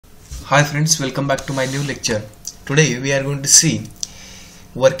Hi friends, welcome back to my new lecture. Today we are going to see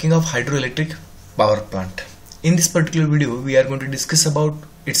working of hydroelectric power plant. In this particular video we are going to discuss about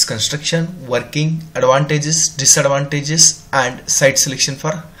its construction, working, advantages, disadvantages and site selection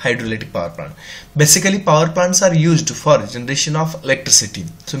for hydroelectric power plant. Basically power plants are used for generation of electricity.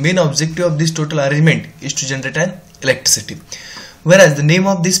 So main objective of this total arrangement is to generate an electricity. Whereas the name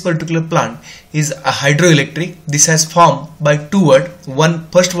of this particular plant is a hydroelectric. This has formed by two words. One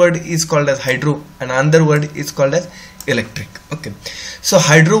first word is called as hydro and another word is called as electric. Okay, so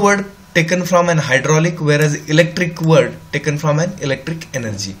hydro word taken from an hydraulic, whereas electric word taken from an electric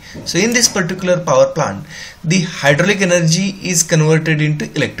energy. So in this particular power plant, the hydraulic energy is converted into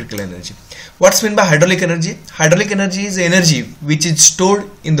electrical energy. What's meant by hydraulic energy? Hydraulic energy is energy which is stored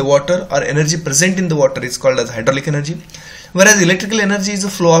in the water, or energy present in the water is called as hydraulic energy. Whereas electrical energy is the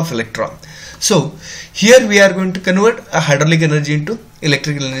flow of electron. So here we are going to convert a hydraulic energy into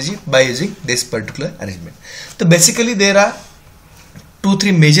electrical energy by using this particular arrangement. So basically there are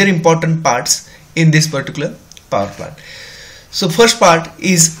 2-3 major important parts in this particular power plant. So first part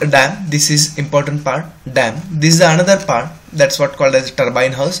is a dam. This is important part, dam. This is another part, that's what called as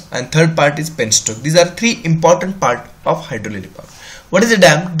turbine house, and third part is penstock. These are three important part of hydroelectric power. What is a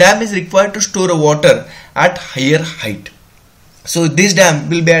dam? Dam is required to store a water at higher height. So this dam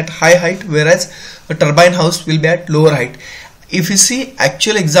will be at high height, whereas a turbine house will be at lower height. If you see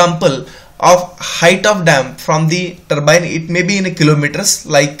actual example of height of dam from the turbine, it may be in a kilometers,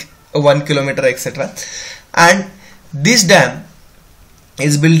 like 1 kilometer, etc. And this dam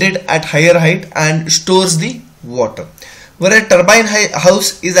is built at higher height and stores the water. Whereas turbine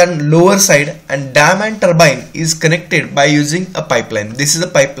house is on lower side, and dam and turbine is connected by using a pipeline. This is a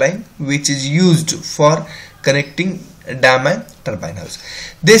pipeline which is used for connecting dam and turbine house.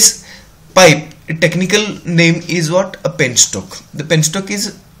 This pipe, technical name is what? A penstock. The penstock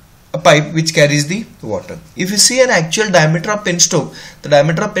is a pipe which carries the water. If you see an actual diameter of penstock, the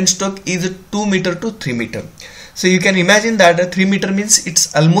diameter of penstock is 2 meter to 3 meter. So you can imagine that a 3 meter means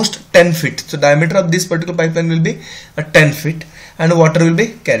it's almost 10 feet. So diameter of this particular pipeline will be a 10 feet and water will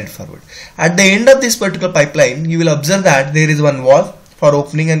be carried forward. At the end of this particular pipeline, you will observe that there is one wall for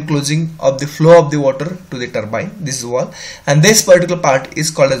opening and closing of the flow of the water to the turbine. This is wall, and this particular part is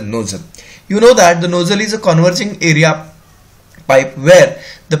called as nozzle. You know that the nozzle is a converging area pipe where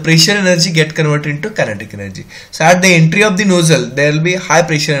the pressure energy get converted into kinetic energy. So at the entry of the nozzle there will be high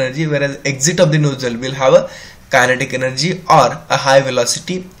pressure energy, whereas exit of the nozzle will have a kinetic energy or a high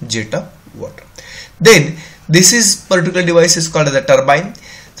velocity jet of water. Then this is particular device is called as a turbine.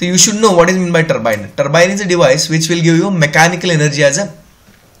 So you should know what is meant by turbine. Turbine is a device which will give you mechanical energy as an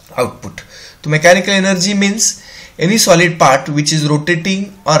output. So mechanical energy means any solid part which is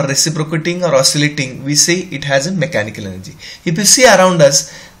rotating or reciprocating or oscillating, we say it has a mechanical energy. If you see around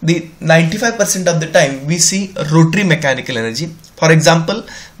us, the 95% of the time we see rotary mechanical energy. For example,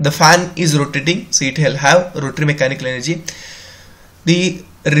 the fan is rotating, so it will have rotary mechanical energy. The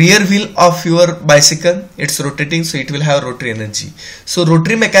rear wheel of your bicycle, it's rotating, so it will have rotary energy. So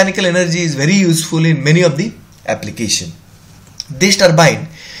rotary mechanical energy is very useful in many of the application. This turbine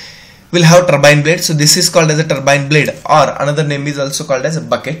will have turbine blade. So this is called as a turbine blade, or another name is also called as a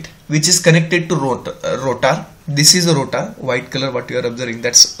bucket, which is connected to rotor. This is a rotor, white color what you are observing,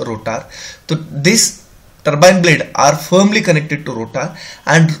 that's rotor. So this turbine blade are firmly connected to rotor,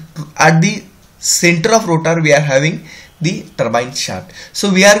 and at the center of rotor we are having the turbine shaft.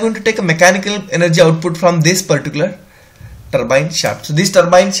 So we are going to take a mechanical energy output from this particular turbine shaft. So this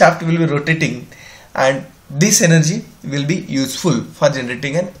turbine shaft will be rotating, and this energy will be useful for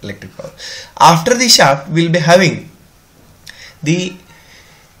generating an electric power. After the shaft we will be having the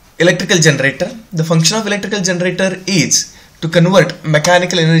electrical generator. The function of electrical generator is to convert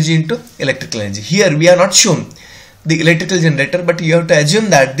mechanical energy into electrical energy. Here we are not shown the electrical generator, but you have to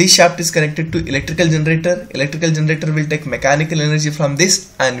assume that this shaft is connected to electrical generator. Electrical generator will take mechanical energy from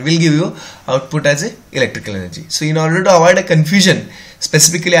this and will give you output as a electrical energy. So in order to avoid a confusion,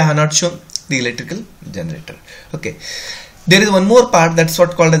 specifically I have not shown the electrical generator. Okay, there is one more part, that's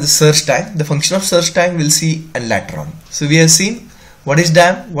what called as the surge tank. The function of surge tank we'll see and later on. So we have seen what is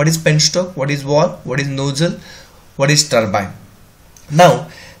dam, what is penstock, what is wall, what is nozzle, what is turbine. Now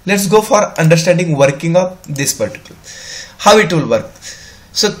let's go for understanding working of this particular, how it will work.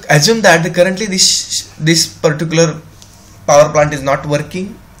 So assume that currently this particular power plant is not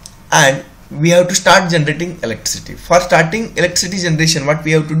working and we have to start generating electricity. For starting electricity generation, what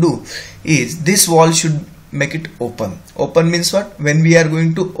we have to do is this wall should make it open. Open means what? When we are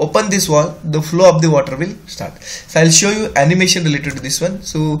going to open this wall, the flow of the water will start. So I'll show you animation related to this one.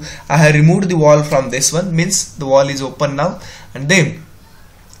 So I have removed the wall from this one, means the wall is open now, and then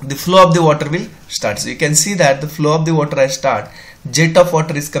the flow of the water will start. So you can see that the flow of the water has start. Jet of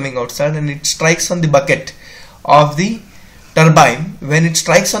water is coming outside and it strikes on the bucket of the turbine. When it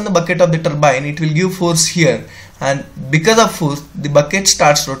strikes on the bucket of the turbine, it will give force here, and because of force the bucket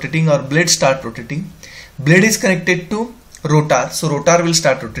starts rotating, or blade start rotating. Blade is connected to rotor, so rotor will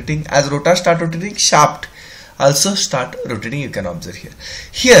start rotating. As rotor start rotating, shaft also start rotating. You can observe here.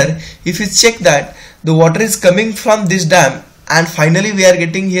 Here if you check that the water is coming from this dam, and finally we are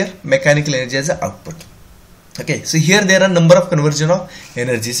getting here mechanical energy as an output. Okay, so here there are number of conversion of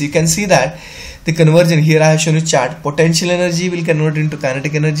energy. So you can see that the conversion here I have shown you chart. Potential energy will convert into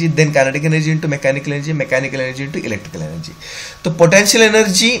kinetic energy, then kinetic energy into mechanical energy, mechanical energy into electrical energy. The potential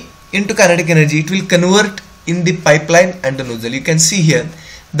energy into kinetic energy, it will convert in the pipeline and the nozzle. You can see here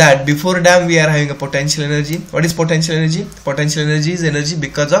that before dam we are having a potential energy. What is potential energy? Potential energy is energy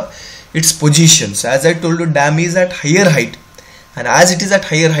because of its position. So as I told you, dam is at higher height, and as it is at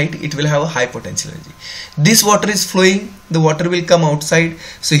higher height, it will have a high potential energy. This water is flowing, the water will come outside.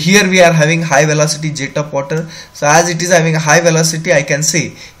 So here we are having high velocity jet of water. So as it is having a high velocity, I can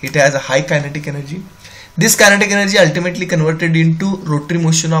say it has a high kinetic energy. This kinetic energy ultimately converted into rotary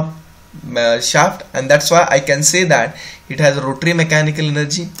motion of shaft, and that's why I can say that it has a rotary mechanical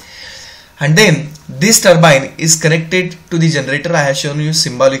energy. And then this turbine is connected to the generator. I have shown you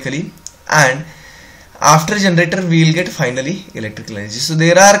symbolically, and after generator we will get finally electrical energy. So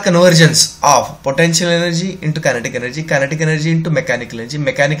there are conversions of potential energy into kinetic energy into mechanical energy,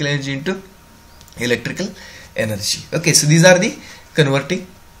 mechanical energy into electrical energy. Okay, so these are the converting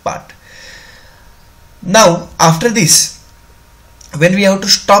part. Now after this, when we have to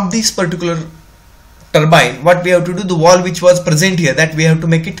stop this particular turbine, what we have to do, the wall which was present here, that we have to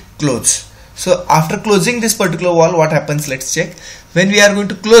make it close. So after closing this particular wall, what happens, let's check. When we are going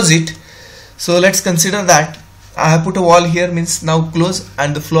to close it, so let's consider that I have put a wall here, means now close,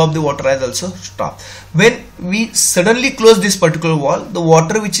 and the flow of the water has also stopped. When we suddenly close this particular wall, the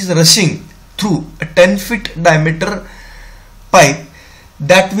water which is rushing through a 10-foot diameter pipe,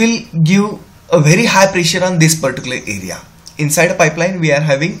 that will give a very high pressure on this particular area. Inside a pipeline we are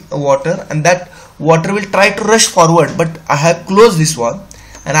having a water, and that water will try to rush forward, but I have closed this wall,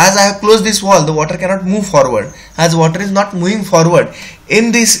 and as I have closed this wall, the water cannot move forward. As water is not moving forward,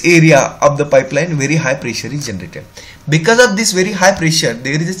 in this area of the pipeline very high pressure is generated. Because of this very high pressure,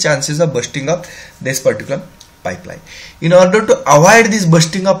 there is a chances of bursting of this particular pipeline. In order to avoid this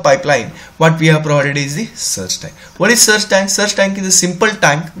bursting of pipeline, what we have provided is the surge tank. What is surge tank? Surge tank is a simple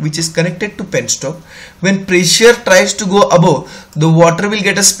tank which is connected to penstock. When pressure tries to go above, the water will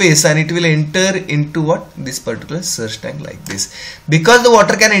get a space and it will enter into what? This particular surge tank like this. Because the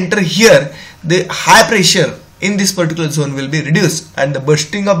water can enter here, the high pressure in this particular zone will be reduced and the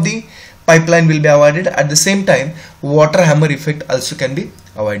bursting of the pipeline will be avoided. At the same time, water hammer effect also can be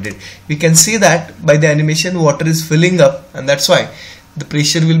avoided. We can see that by the animation, water is filling up, and that's why the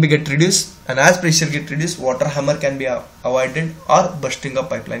pressure will be get reduced, and as pressure get reduced, water hammer can be avoided, or bursting of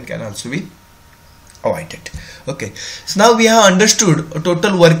pipeline can also be avoided. Okay, so now we have understood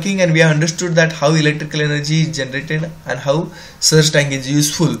total working, and we have understood that how electrical energy is generated and how surge tank is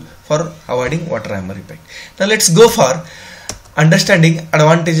useful for avoiding water hammer effect. Now let's go for understanding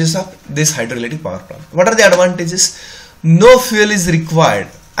advantages of this hydroelectric power plant. What are the advantages? No fuel is required,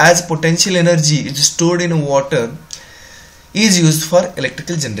 as potential energy is stored in water is used for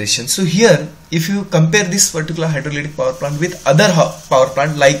electrical generation. So here, if you compare this particular hydroelectric power plant with other power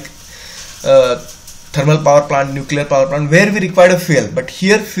plant like thermal power plant, nuclear power plant, where we require a fuel, but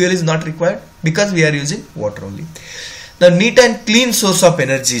here fuel is not required because we are using water only. The neat and clean source of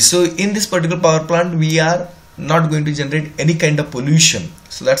energy. So in this particular power plant, we are not going to generate any kind of pollution,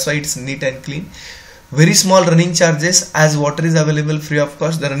 so that's why it's neat and clean. Very small running charges, as water is available free of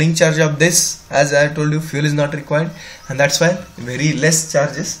cost. The running charge of this, as I told you, fuel is not required, and that's why very less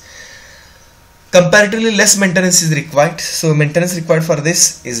charges. Comparatively less maintenance is required, so maintenance required for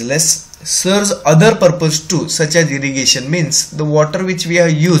this is less. Serves other purpose too, such as irrigation, means the water which we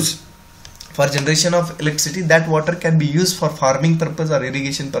have used for generation of electricity, that water can be used for farming purpose or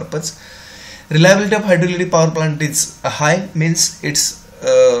irrigation purpose. Reliability of hydroelectric power plant is high, means its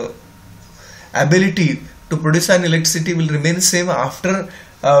ability to produce an electricity will remain same after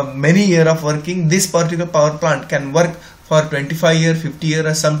many years of working. This particular power plant can work for 25 years, 50 years,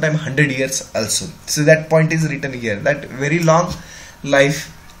 or sometime 100 years also. So that point is written here, that very long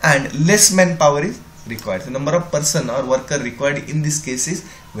life and less manpower is required. The number of person or worker required in this case is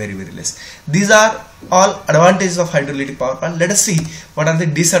very less. These are all advantages of hydroelectric power plant. Let us see what are the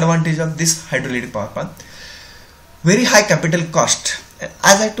disadvantages of this hydroelectric power plant. Very high capital cost.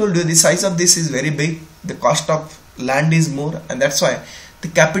 As I told you, the size of this is very big. The cost of land is more, and that's why the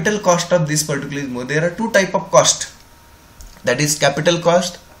capital cost of this particular is more. There are two type of cost, that is capital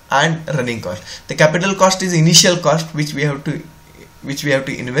cost and running cost. The capital cost is initial cost which we have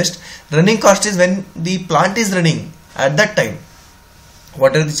to invest. Running cost is when the plant is running, at that time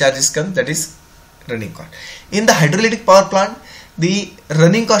whatever the charges come, that is running cost. In the hydroelectric power plant, the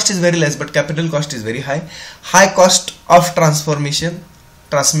running cost is very less but capital cost is very high. High cost of transmission,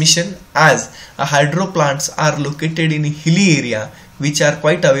 as hydro plants are located in a hilly area which are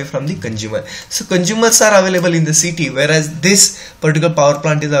quite away from the consumer. So consumers are available in the city, whereas this particular power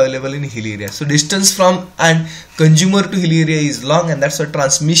plant is available in a hilly area. So distance from and consumer to hilly area is long, and that's why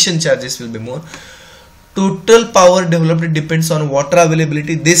transmission charges will be more. Total power developed depends on water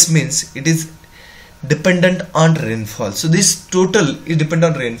availability. This means it is dependent on rainfall. So this total is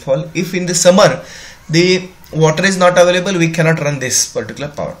dependent on rainfall. If in the summer the water is not available, we cannot run this particular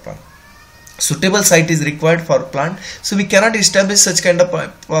power plant. Suitable site is required for plant, so we cannot establish such kind of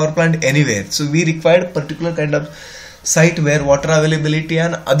power plant anywhere. So we require particular kind of site where water availability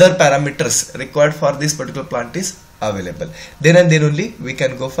and other parameters required for this particular plant is available. Then and then only we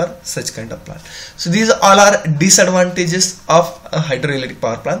can go for such kind of plant. So these all are disadvantages of a hydroelectric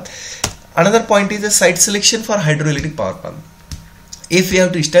power plant. Another point is the site selection for hydroelectric power plant. If you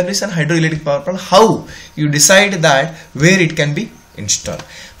have to establish an hydroelectric power plant, how you decide that where it can be installed?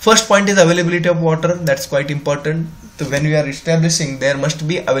 First point is availability of water. That's quite important. So when we are establishing, there must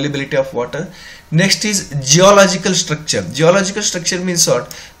be availability of water. Next is geological structure. Geological structure means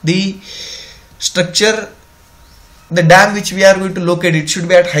what? The structure, the dam which we are going to locate, it should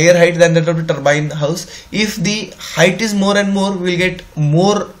be at higher height than that of the turbine house. If the height is more and more, we will get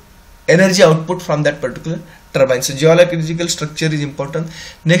more energy output from that particular turbine. So geological structure is important.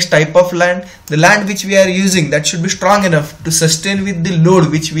 Next, type of land. The land which we are using, that should be strong enough to sustain with the load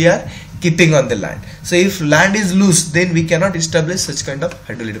which we are keeping on the land. So if land is loose, then we cannot establish such kind of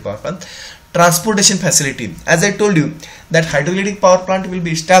hydroelectric power plant. Transportation facility. As I told you that hydroelectric power plant will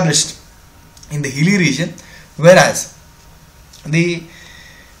be established in the hilly region, whereas the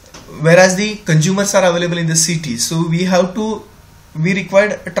consumers are available in the city. So we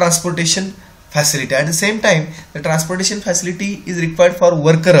required a transportation facility. At the same time, the transportation facility is required for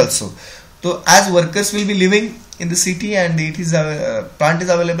worker also. So as workers will be living in the city and it is plant is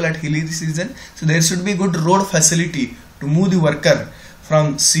available at hilly region, so there should be good road facility to move the worker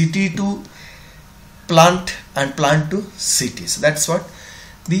from city to plant and plant to city. So that's what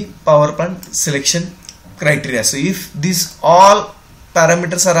the power plant selection criteria. So if these all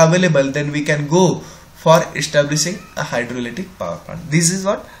parameters are available, then we can go for establishing a hydroelectric power plant. This is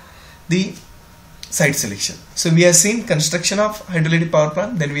what the site selection. So we have seen construction of hydroelectric power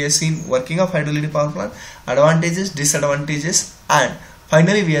plant, then we have seen working of hydroelectric power plant, advantages, disadvantages, and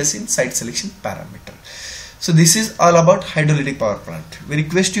finally we have seen site selection parameter. So this is all about hydroelectric power plant. We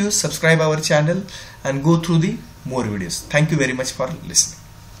request you subscribe our channel and go through the more videos. Thank you very much for listening.